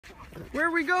Where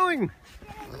are we going?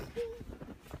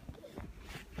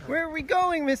 Where are we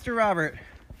going, Mr. Robert?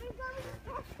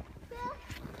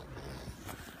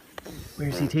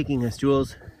 Where's he taking us,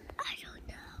 Jules? I don't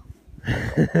know.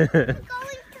 We're going to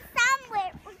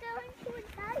somewhere. We're going to a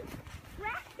nice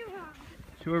restaurant.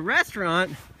 To a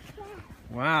restaurant? Yeah.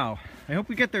 Wow. I hope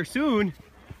we get there soon.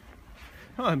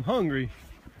 Oh, I'm hungry.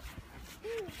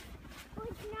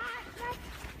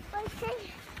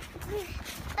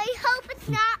 I hope it's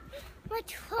not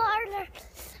much farther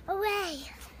away.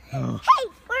 Oh. Hey,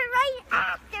 we're right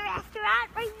at the restaurant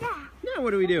right now. Now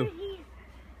what do we do?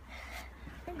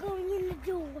 I'm going in the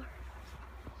door.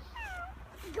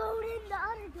 Going in the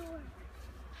other door.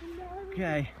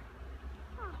 Okay.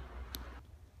 Oh.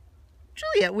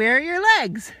 Juliet, where are your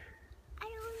legs? I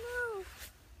don't know.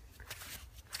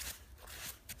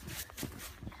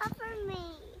 Cover me.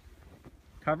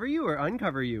 Cover you or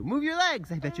uncover you? Move your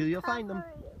legs. I bet you'll find them.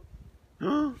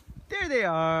 There they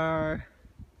are.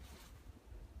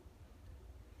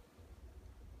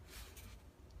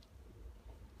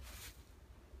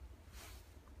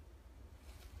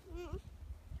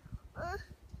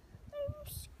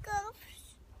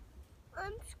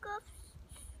 I'm scuffed.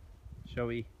 Shall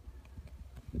we?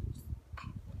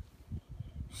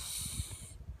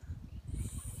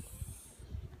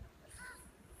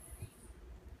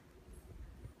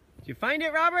 Did you find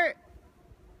it, Robert?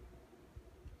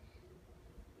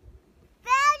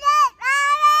 Found it,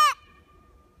 Robert!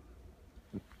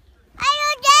 I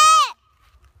don't get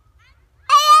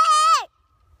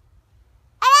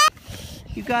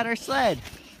it! You got our sled.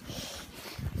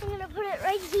 I'm gonna put it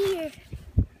right here.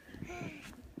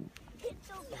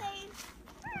 It's okay.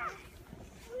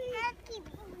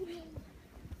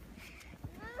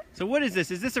 So what is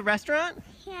this? Is this a restaurant?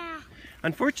 Yeah.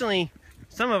 Unfortunately,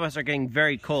 some of us are getting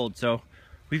very cold, so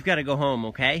we've got to go home,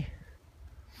 okay?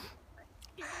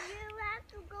 You have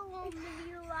to go home and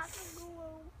you have to go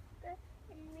home. And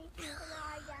me and I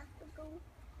have to go home.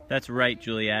 That's right,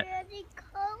 Juliet. Really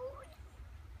cold?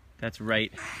 That's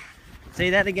right. Say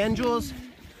that again, Jules?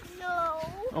 No.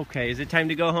 Okay, is it time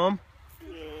to go home?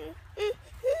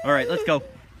 All right, let's go.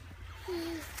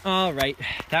 All right,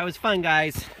 that was fun,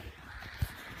 guys.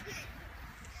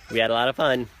 We had a lot of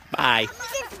fun. Bye.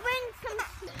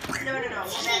 No.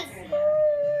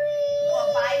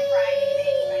 Well, by Friday,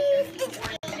 they expect there to be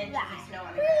 40 minutes of snow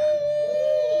on the ground.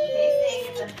 They say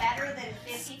it's a better than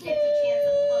 50-50 chance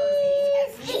of closing. At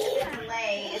least a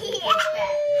delay is a safe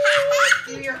bet.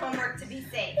 Do your homework to be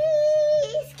safe.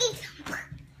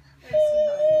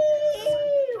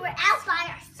 We're out by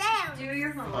ourselves. Do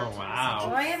your homework. Oh, wow.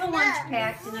 So I have a lunch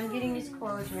packed and I'm getting his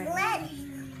clothes ready.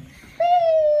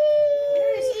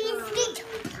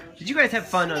 Did you guys have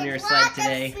fun on your sled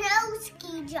today? Snow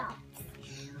ski jump.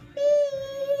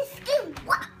 Ski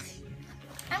walk.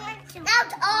 Now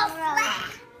it's all flat.